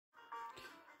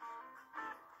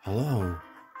Hello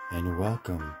and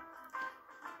welcome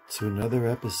to another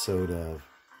episode of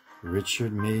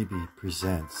Richard Mabey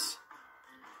Presents.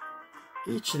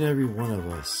 Each and every one of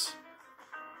us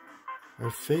are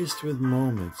faced with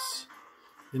moments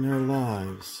in our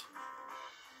lives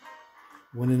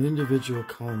when an individual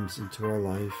comes into our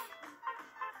life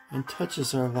and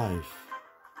touches our life,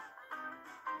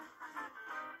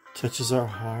 touches our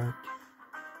heart,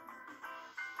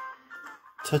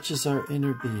 touches our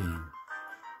inner being,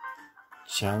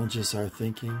 challenges our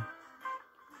thinking,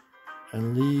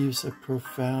 and leaves a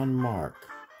profound mark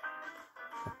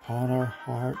upon our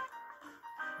heart,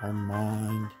 our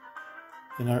mind,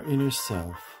 and our inner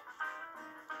self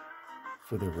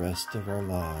for the rest of our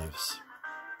lives.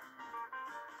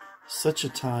 Such a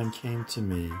time came to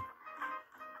me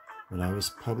when I was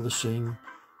publishing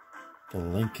the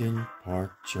Lincoln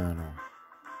Park Journal.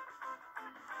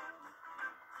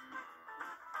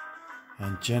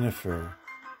 And Jennifer,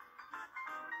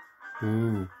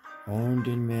 who owned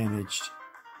and managed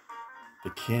the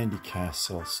Candy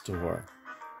Castle store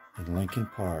in Lincoln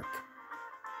Park,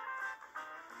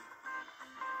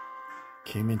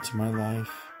 came into my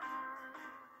life,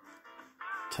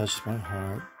 touched my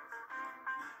heart,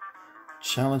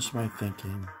 challenged my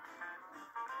thinking,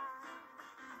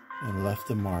 and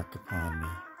left a mark upon me.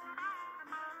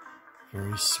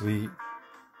 Very sweet,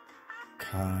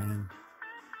 kind,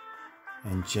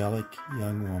 angelic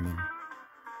young woman.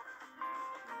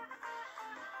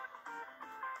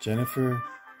 Jennifer,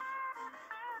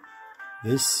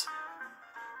 this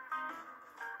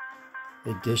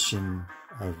edition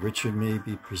of Richard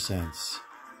Mabey Presents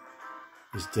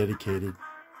is dedicated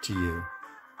to you.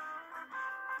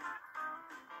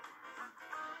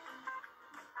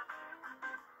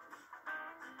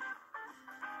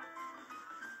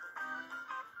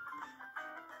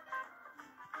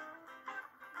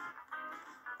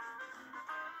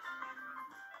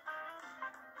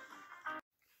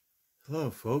 Hello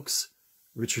folks,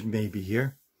 Richard Mabey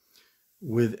here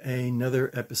with another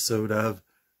episode of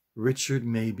Richard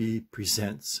Mabey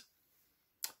Presents.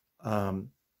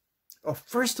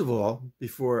 First of all,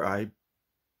 before I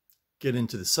get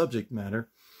into the subject matter,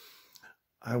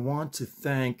 I want to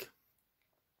thank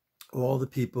all the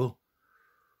people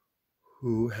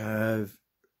who have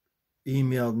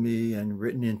emailed me and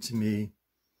written into me.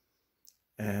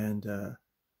 And,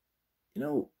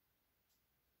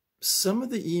 some of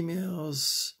the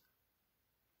emails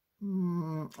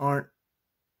aren't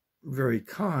very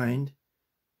kind,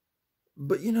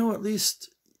 but at least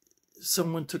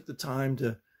someone took the time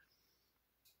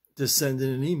to send in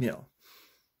an email.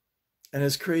 And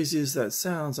as crazy as that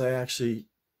sounds, I actually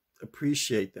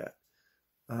appreciate that.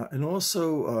 And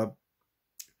also,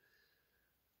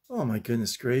 oh my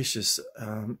goodness gracious,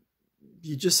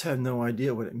 you just have no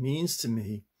idea what it means to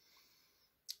me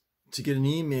to get an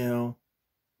email,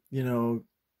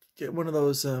 get one of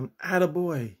those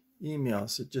attaboy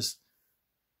emails. It just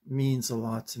means a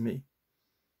lot to me.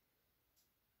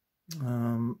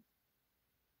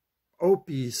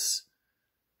 Opie's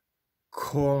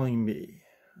calling me.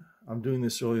 I'm doing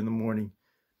this early in the morning,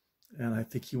 and I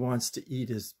think he wants me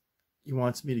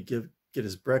to get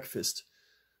his breakfast.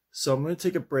 So I'm going to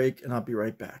take a break, and I'll be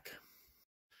right back.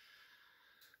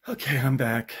 Okay, I'm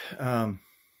back.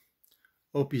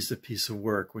 Opie's a piece of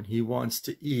work. When he wants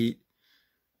to eat,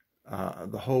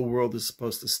 the whole world is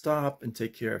supposed to stop and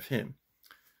take care of him.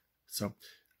 So,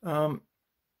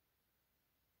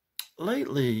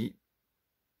 lately,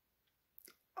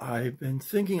 I've been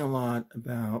thinking a lot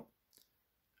about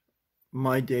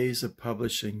my days of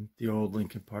publishing the old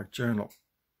Lincoln Park Journal.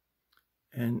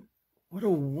 And what a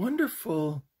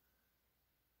wonderful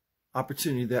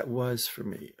opportunity that was for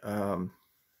me.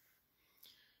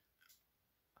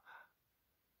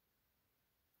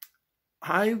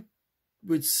 I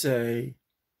would say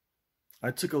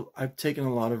I've taken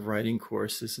a lot of writing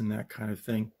courses and that kind of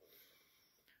thing.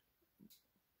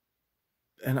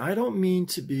 And I don't mean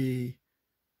to be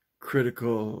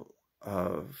critical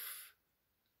of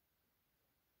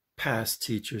past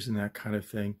teachers and that kind of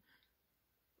thing,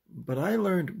 but I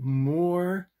learned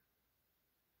more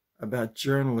about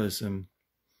journalism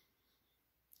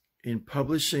in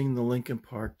publishing the Lincoln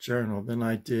Park Journal than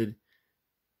I did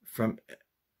from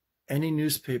any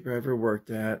newspaper I ever worked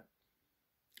at,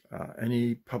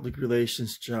 any public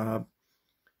relations job,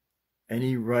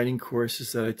 any writing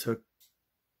courses that I took,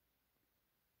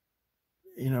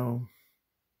 in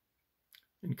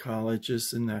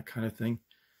colleges and that kind of thing.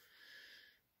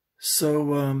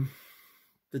 So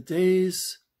the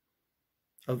days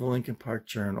of the Lincoln Park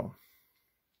Journal,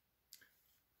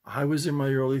 I was in my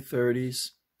early 30s.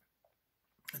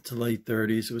 to late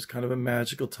 30s. It was kind of a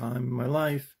magical time in my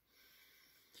life.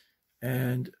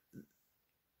 And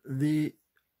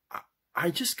I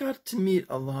just got to meet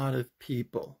a lot of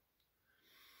people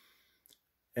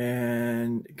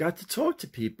and got to talk to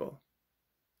people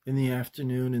in the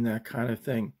afternoon and that kind of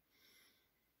thing.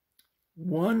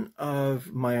 One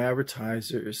of my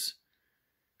advertisers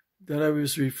that I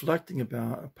was reflecting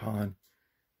upon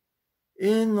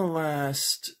in the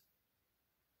last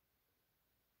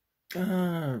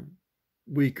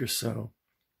week or so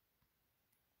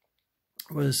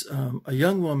was a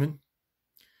young woman,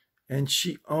 and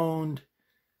she owned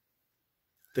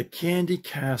the Candy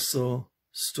Castle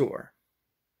store.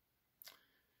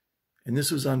 And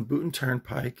this was on Boonton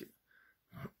Turnpike.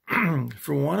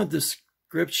 For one of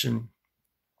description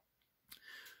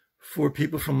for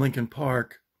people from Lincoln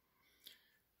Park,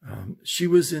 she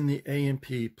was in the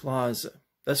A&P Plaza.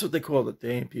 That's what they called it,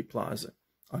 the A&P Plaza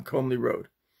on Comely Road.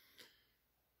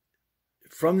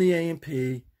 From the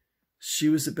A&P, she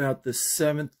was about the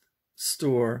 7th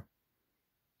store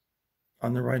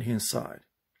on the right-hand side.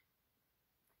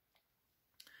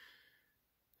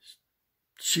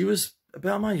 She was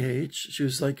about my age. She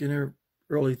was like in her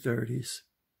early 30s.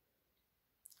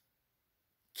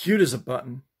 Cute as a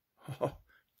button. Oh,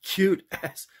 cute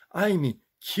as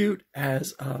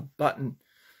a button.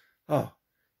 Oh,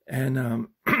 and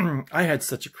I had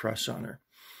such a crush on her.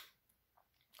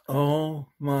 Oh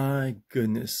my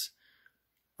goodness.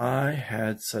 I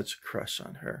had such a crush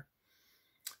on her.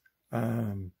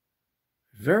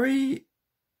 Very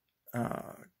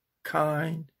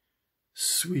kind,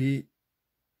 sweet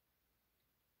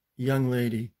young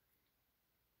lady,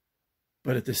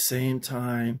 but at the same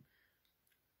time,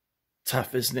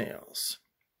 tough as nails.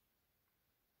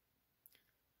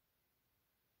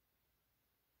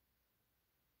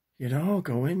 You know,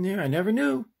 go in there. I never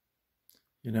knew.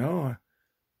 You know,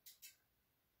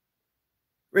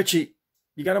 Richie,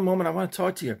 you got a moment? I want to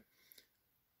talk to you.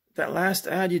 That last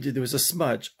ad you did, there was a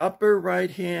smudge. Upper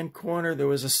right-hand corner, there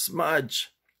was a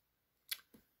smudge.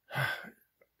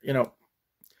 You know,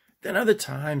 then other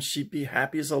times she'd be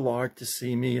happy as a lark to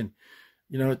see me and,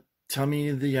 you know, tell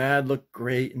me the ad looked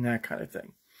great and that kind of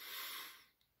thing.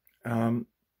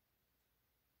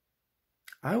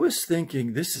 I was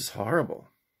thinking, this is horrible.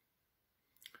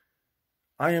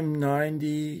 I am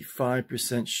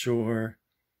 95% sure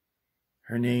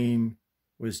her name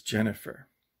was Jennifer.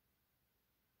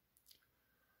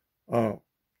 Oh,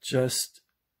 just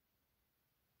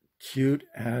cute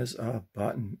as a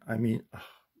button. I mean,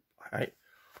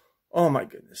 oh my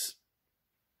goodness.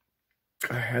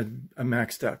 I had a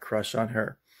maxed out crush on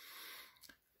her.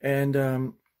 And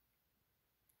the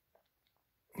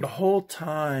whole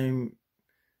time,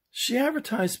 she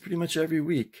advertised pretty much every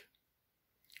week.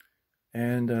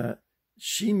 And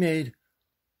she made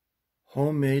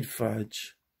homemade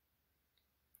fudge.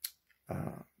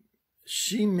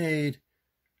 She made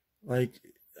like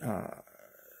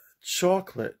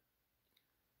chocolate,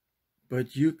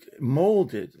 but you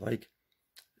molded, like,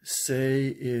 say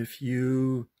if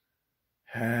you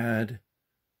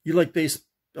like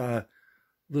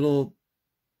little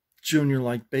junior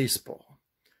like baseball.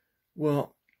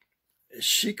 Well,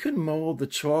 she could mold the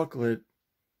chocolate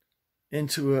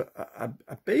into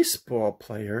a baseball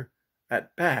player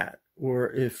at bat,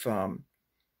 or if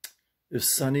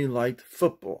Sonny liked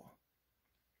football,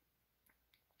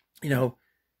 you know,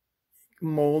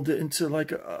 mold it into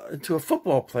like into a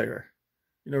football player,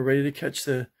 you know, ready to catch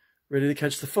the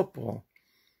football.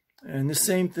 And the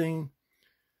same thing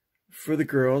for the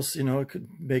girls, you know, it could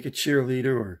make a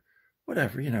cheerleader or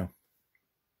whatever, you know.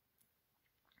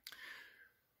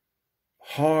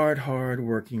 Hard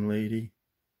working lady.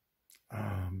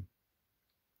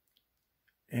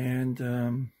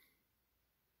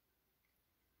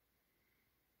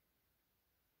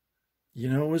 You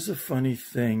know, it was a funny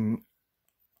thing.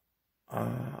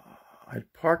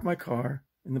 I'd park my car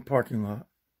in the parking lot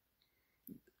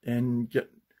and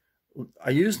I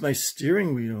used my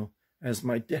steering wheel as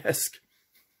my desk.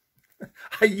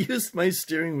 I used my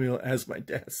steering wheel as my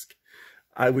desk.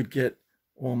 I would get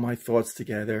all my thoughts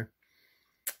together.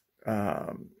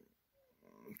 The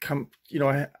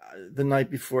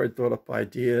night before, I thought up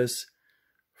ideas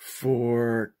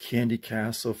for Candy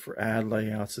Castle, for ad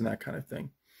layouts and that kind of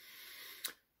thing.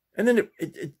 And then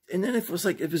it was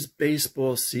like, if it's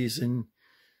baseball season,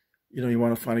 you know, you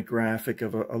want to find a graphic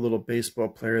of a little baseball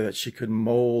player that she could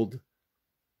mold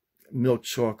milk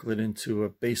chocolate into a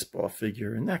baseball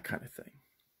figure and that kind of thing.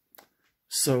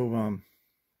 So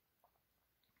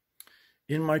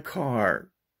in my car,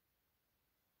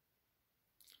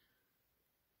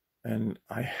 and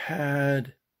I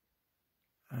had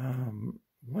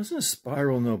wasn't a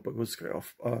spiral notebook. It was kind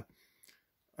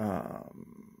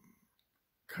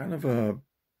of a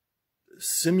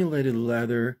simulated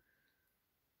leather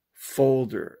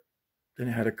folder. Then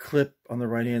it had a clip on the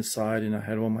right-hand side, and I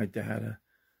had all my data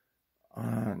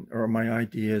on, or my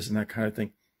ideas and that kind of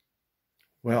thing.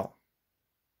 Well,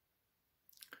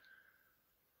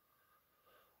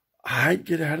 I'd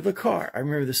get out of the car. I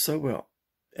remember this so well.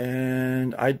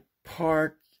 And I'd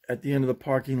park at the end of the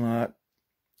parking lot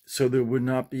so there would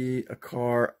not be a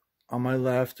car on my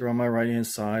left or on my right-hand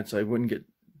side, so I wouldn't get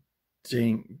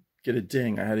a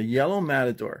ding. I had a yellow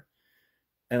Matador,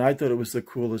 and I thought it was the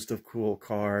coolest of cool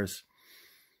cars.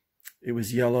 It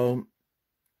was yellow,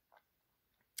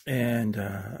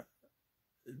 and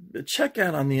check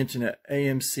out on the internet,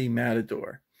 AMC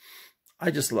Matador.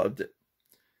 I just loved it.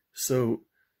 So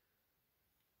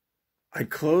I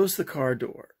closed the car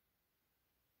door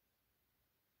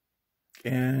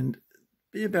and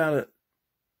be about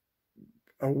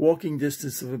a walking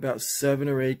distance of about 7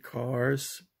 or 8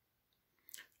 cars.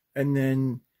 And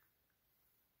then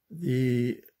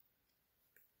the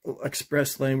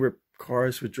express lane where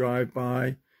cars would drive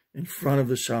by in front of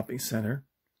the shopping center.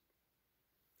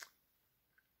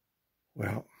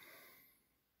 Well,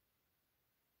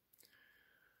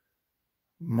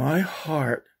 my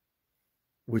heart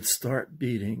would start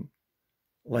beating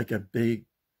like a big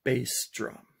bass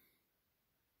drum.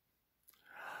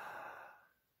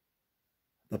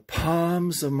 The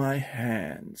palms of my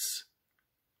hands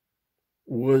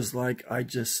was like I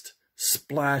just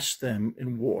splashed them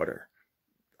in water.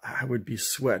 I would be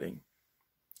sweating.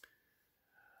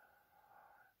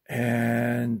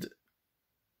 And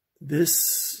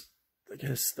this, I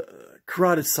guess, the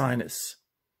carotid sinus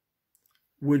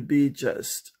would be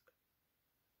just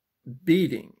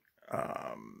beating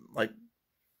like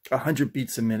 100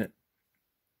 beats a minute.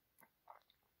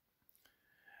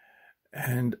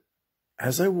 And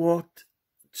as I walked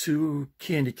to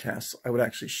Candy Castle, I would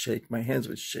actually shake. My hands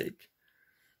would shake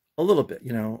a little bit,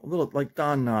 you know, a little like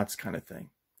Don Knotts kind of thing,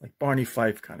 like Barney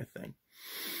Fife kind of thing.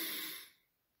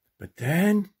 But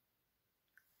then,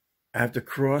 after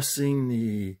crossing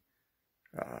the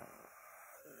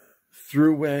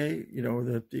throughway, you know,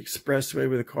 the expressway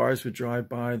where the cars would drive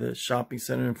by, the shopping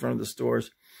center in front of the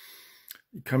stores,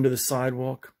 you come to the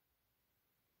sidewalk,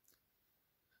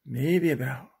 maybe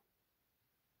about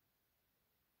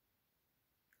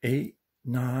 8,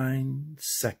 9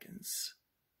 seconds,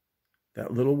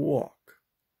 that little walk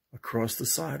across the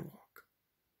sidewalk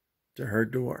to her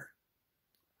door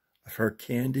of her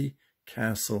Candy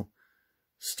Castle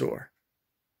store.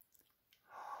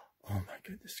 Oh my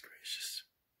goodness gracious.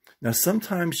 Now,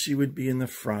 sometimes she would be in the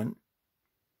front,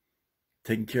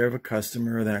 taking care of a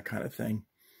customer or that kind of thing,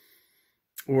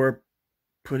 or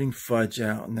putting fudge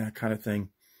out and that kind of thing.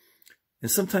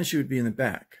 And sometimes she would be in the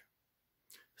back.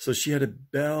 So she had a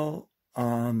bell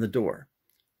on the door.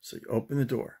 So you open the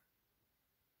door.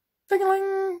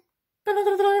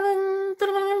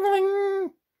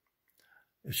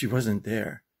 If she wasn't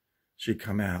there, she'd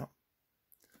come out.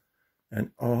 And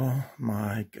oh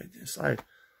my goodness, I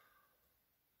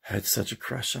had such a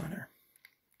crush on her.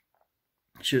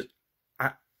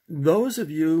 Those of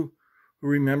you who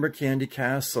remember Candy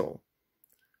Castle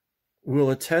will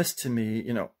attest to me,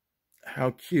 you know,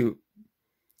 how cute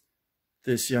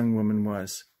this young woman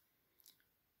was.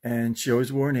 And she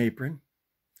always wore an apron,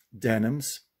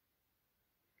 denims,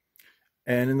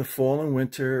 and in the fall and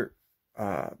winter,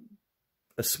 a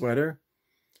sweater,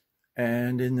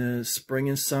 and in the spring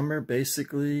and summer,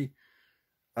 basically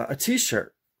a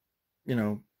t-shirt, you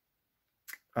know,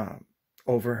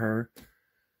 over her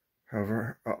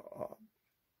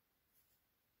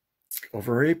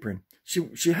apron.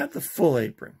 She had the full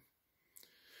apron.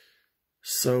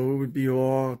 So it would be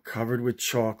all covered with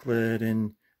chocolate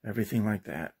and everything like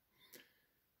that.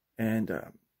 And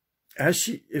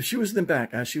if she was in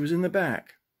the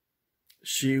back,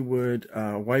 she would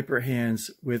wipe her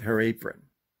hands with her apron.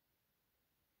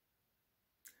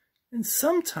 And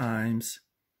sometimes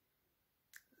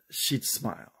she'd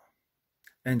smile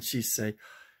and she'd say,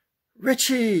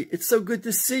 "Richie, it's so good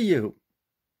to see you."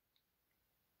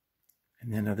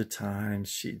 And then other times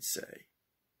she'd say,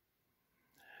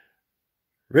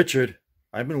 "Richard,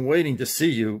 I've been waiting to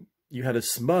see you. You had a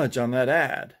smudge on that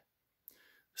ad."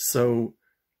 So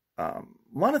a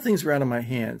lot of things were out of my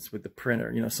hands with the printer.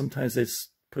 You know, sometimes they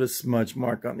put a smudge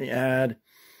mark on the ad,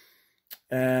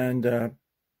 and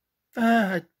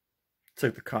I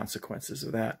took the consequences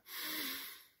of that.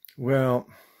 Well,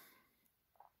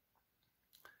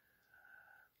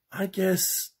 I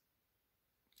guess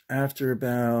after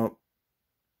about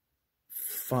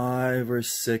 5 or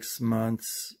 6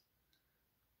 months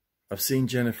I've seen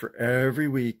Jennifer every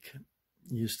week.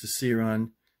 Used to see her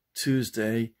on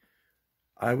Tuesday.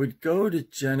 I would go to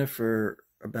Jennifer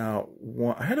about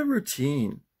one. I had a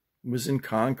routine. It was in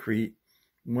concrete.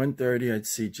 1:30, I'd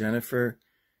see Jennifer.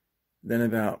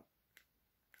 Then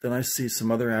I see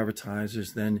some other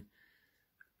advertisers then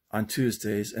on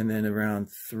Tuesdays. And then around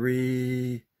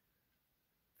 3:30,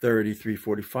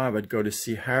 3:45, I'd go to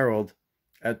see Harold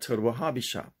at Totowa Hobby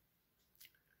Shop.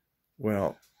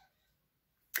 Well,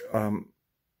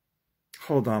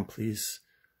 hold on, please.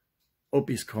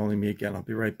 Opie's calling me again. I'll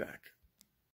be right back.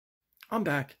 I'm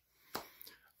back.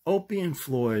 Opie and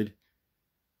Floyd,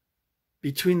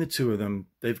 between the two of them,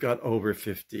 they've got over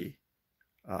 50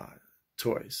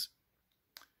 toys.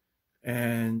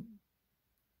 And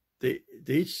they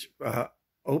each,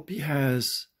 Opie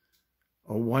has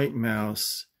a white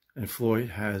mouse and Floyd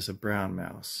has a brown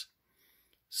mouse.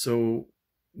 So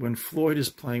when Floyd is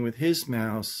playing with his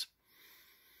mouse,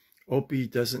 Opie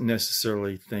doesn't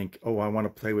necessarily think, oh, I want to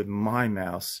play with my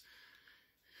mouse.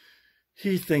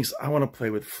 He thinks, I want to play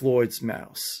with Floyd's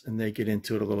mouse. And they get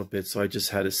into it a little bit, so I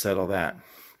just had to settle that.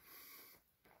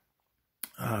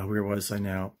 Where was I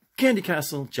now? Candy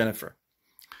Castle, Jennifer.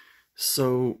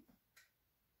 So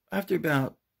after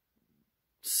about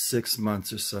 6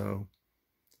 months or so,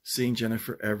 seeing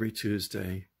Jennifer every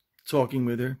Tuesday, talking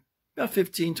with her, about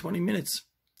 15, 20 minutes,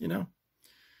 you know.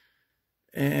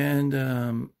 And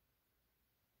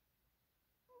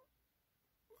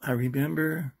I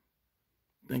remember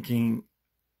thinking,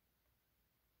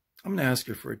 I'm going to ask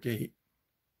her for a date.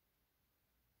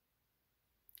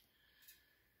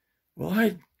 Well,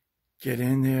 I'd get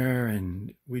in there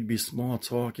and we'd be small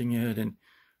talking it, and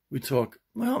we'd talk,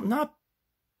 well, not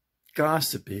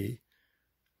gossipy,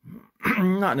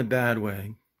 not in a bad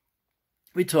way.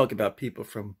 We'd talk about people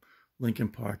from Lincoln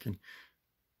Park, and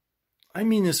I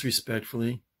mean this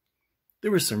respectfully.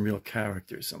 There were some real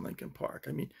characters in Lincoln Park.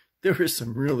 I mean, there were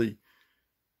some really,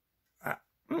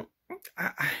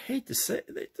 I hate to say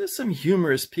it, there's some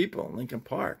humorous people in Lincoln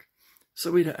Park.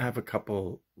 So we'd have a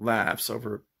couple laughs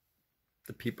over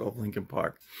the people of Lincoln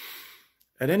Park.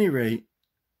 At any rate,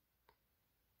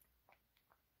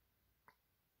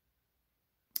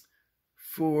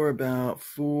 for about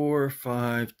 4 or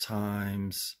 5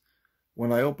 times,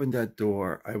 when I opened that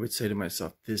door, I would say to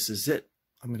myself, this is it.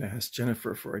 I'm going to ask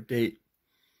Jennifer for a date.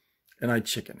 And I'd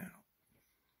chicken out.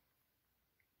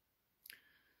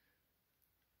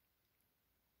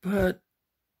 But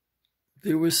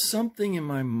there was something in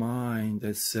my mind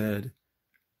that said,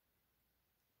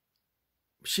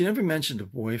 she never mentioned a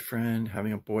boyfriend,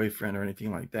 having a boyfriend or anything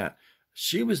like that.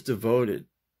 She was devoted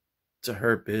to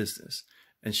her business,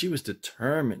 and she was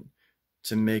determined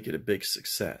to make it a big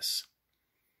success.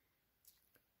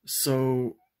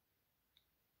 So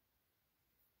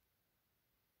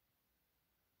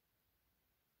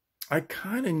I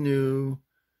kind of knew,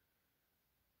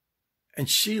 and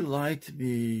she liked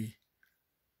me.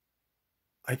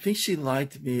 I think she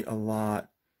liked me a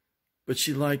lot, but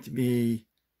she liked me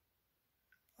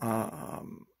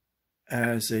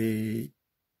as a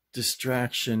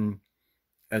distraction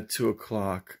at 2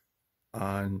 o'clock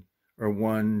on, or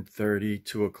 1:30,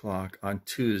 2 o'clock on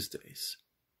Tuesdays.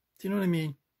 Do you know what I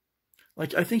mean?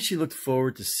 Like, I think she looked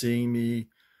forward to seeing me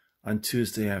on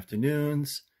Tuesday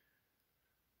afternoons,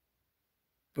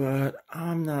 but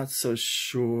I'm not so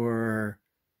sure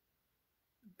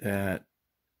that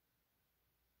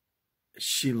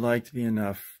she liked me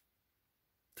enough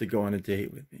to go on a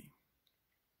date with me.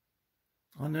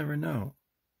 I'll never know.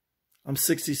 I'm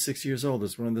 66 years old.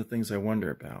 It's one of the things I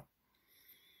wonder about.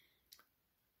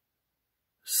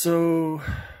 So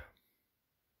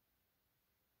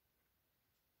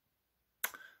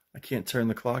I can't turn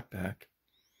the clock back.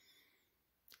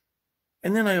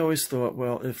 And then I always thought,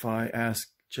 well, if I ask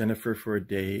Jennifer for a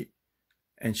date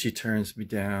and she turns me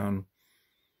down,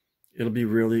 it'll be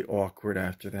really awkward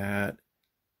after that.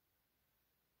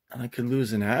 And I could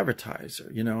lose an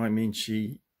advertiser, you know, I mean,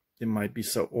 it might be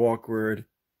so awkward,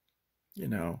 you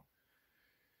know.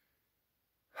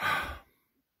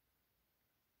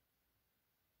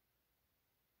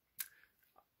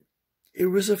 It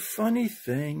was a funny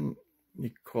thing. You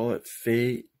call it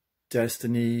fate,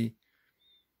 destiny,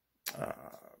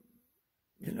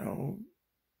 you know.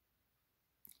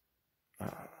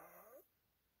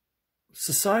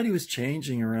 Society was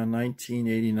changing around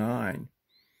 1989.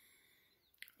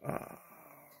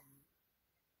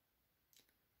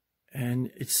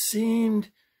 And it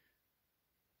seemed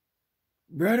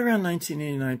right around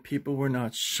 1989, people were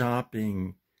not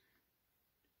shopping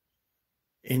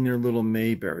in their little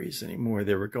Mayberries anymore.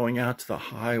 They were going out to the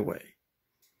highway,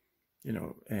 you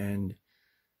know, and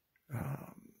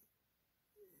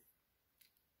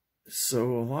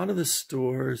So a lot of the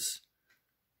stores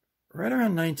right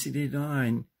around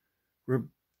 1989 were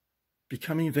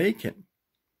becoming vacant.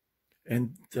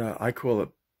 And I call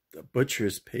it the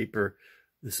butcher's paper.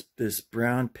 This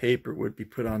brown paper would be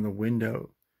put on the window.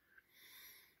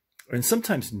 And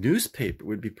sometimes newspaper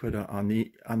would be put on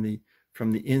the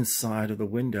from the inside of the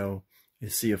window. You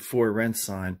see a for rent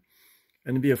sign.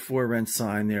 And there'd be a for rent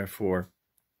sign there for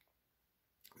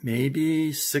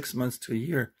maybe 6 months to a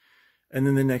year. And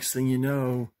then the next thing you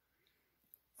know,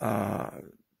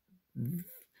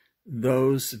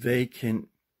 those vacant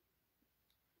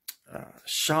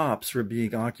shops were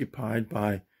being occupied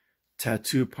by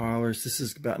tattoo parlors. This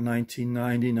is about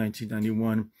 1990,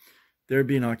 1991. They're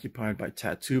being occupied by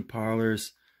tattoo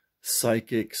parlors,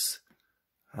 psychics,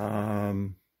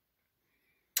 kind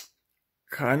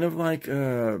of like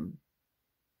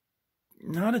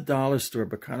not a dollar store,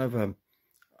 but kind of a,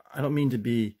 I don't mean to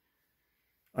be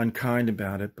unkind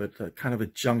about it, but kind of a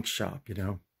junk shop, you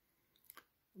know,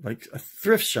 like a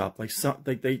thrift shop, like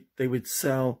they would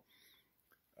sell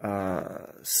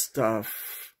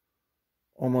stuff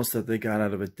almost that they got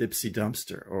out of a Dipsy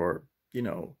dumpster, or, you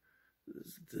know,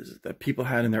 that people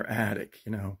had in their attic,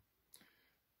 you know,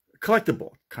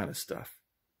 collectible kind of stuff.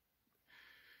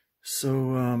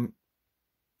 So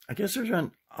I guess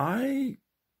I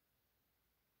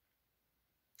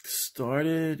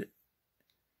started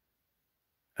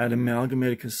at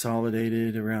Amalgamated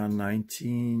Consolidated around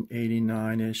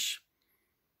 1989-ish,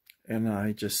 and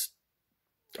I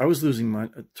was losing money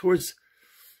towards,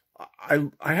 I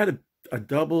had a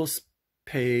double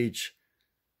page,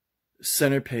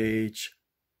 center page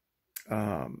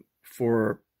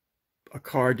for a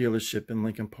car dealership in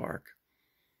Lincoln Park,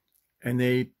 and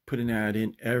they put an ad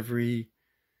in every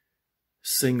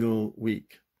single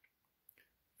week.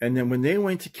 And then when they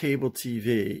went to cable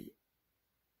TV,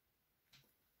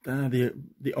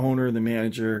 the owner, the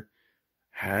manager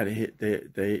had hit,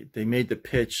 they made the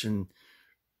pitch, and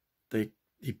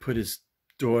he put his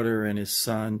daughter and his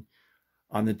son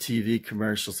on the TV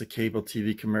commercials, the cable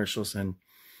TV commercials, and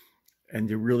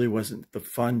there really wasn't the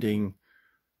funding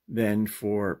then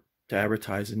to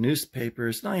advertise in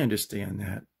newspapers, and I understand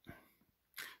that.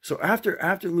 So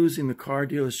after losing the car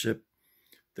dealership,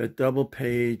 that double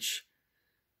page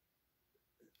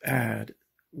ad,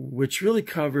 which really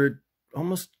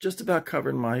almost just about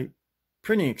covered my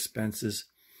printing expenses,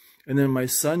 and then my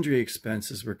sundry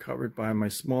expenses were covered by my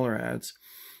smaller ads,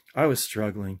 I was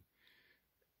struggling.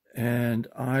 And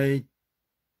I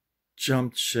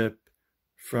jumped ship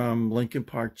from Lincoln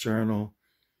Park Journal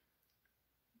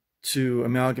to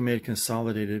Amalgamated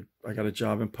Consolidated. I got a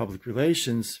job in public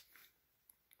relations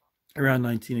around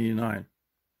 1989.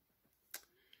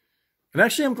 And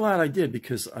actually, I'm glad I did,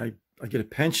 because I get a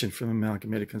pension from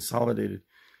Amalgamated Consolidated,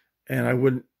 and I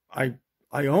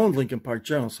owned Lincoln Park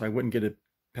Journal, so I wouldn't get a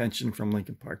pension from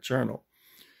Lincoln Park Journal.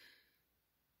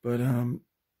 But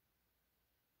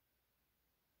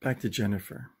back to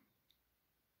Jennifer.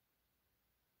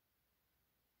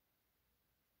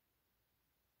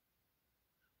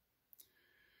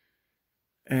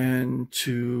 And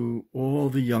to all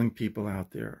the young people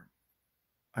out there,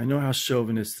 I know how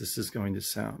chauvinist this is going to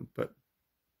sound, but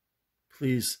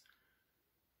please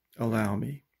allow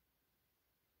me.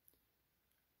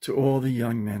 To all the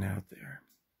young men out there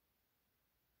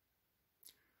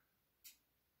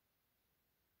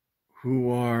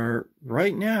who are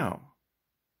right now,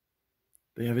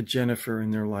 they have a Jennifer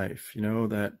in their life, you know,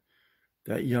 that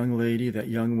young lady, that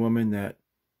young woman that,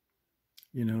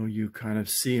 you know, you kind of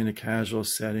see in a casual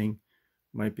setting.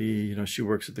 Might be, you know, she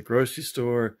works at the grocery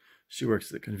store, she works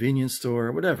at the convenience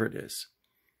store, whatever it is.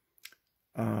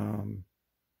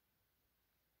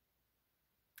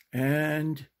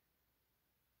 And,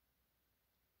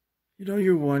 you know,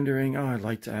 you're wondering, oh, I'd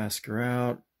like to ask her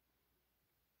out,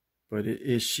 but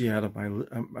is she out of my,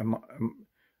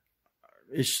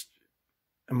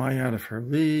 am I out of her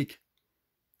league?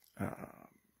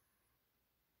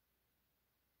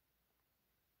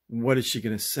 What is she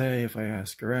going to say if I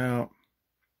ask her out?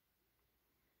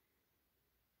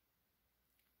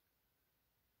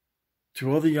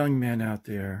 To all the young men out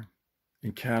there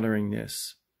encountering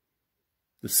this,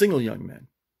 the single young men,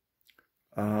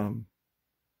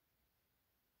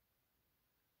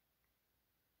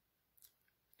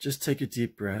 just take a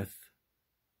deep breath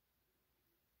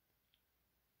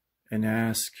and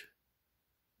ask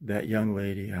that young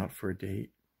lady out for a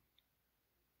date.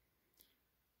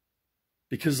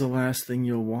 Because the last thing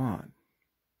you'll want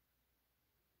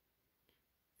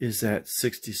is at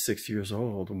 66 years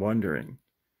old wondering,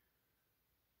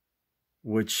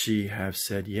 would she have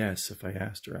said yes if I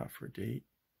asked her out for a date?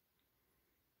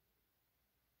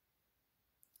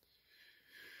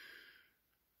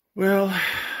 Well,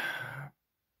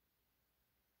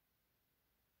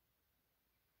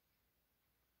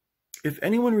 if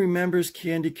anyone remembers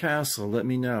Candy Castle, let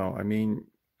me know. I mean,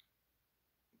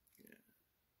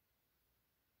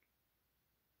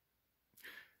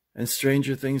 and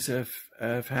stranger things have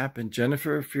happened.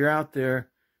 Jennifer, if you're out there,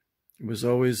 it was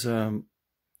always a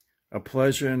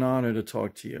pleasure and honor to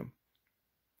talk to you.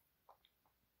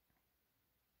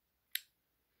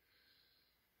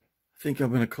 I think I'm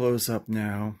going to close up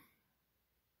now.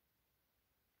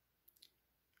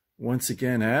 Once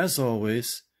again, as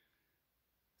always,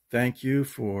 thank you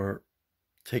for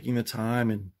taking the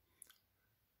time and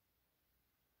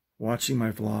watching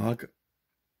my vlog.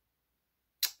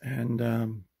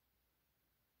 And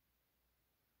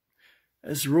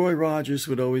as Roy Rogers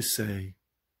would always say,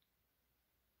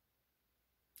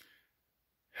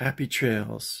 happy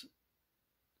trails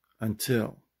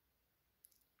until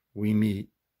we meet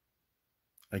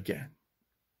again.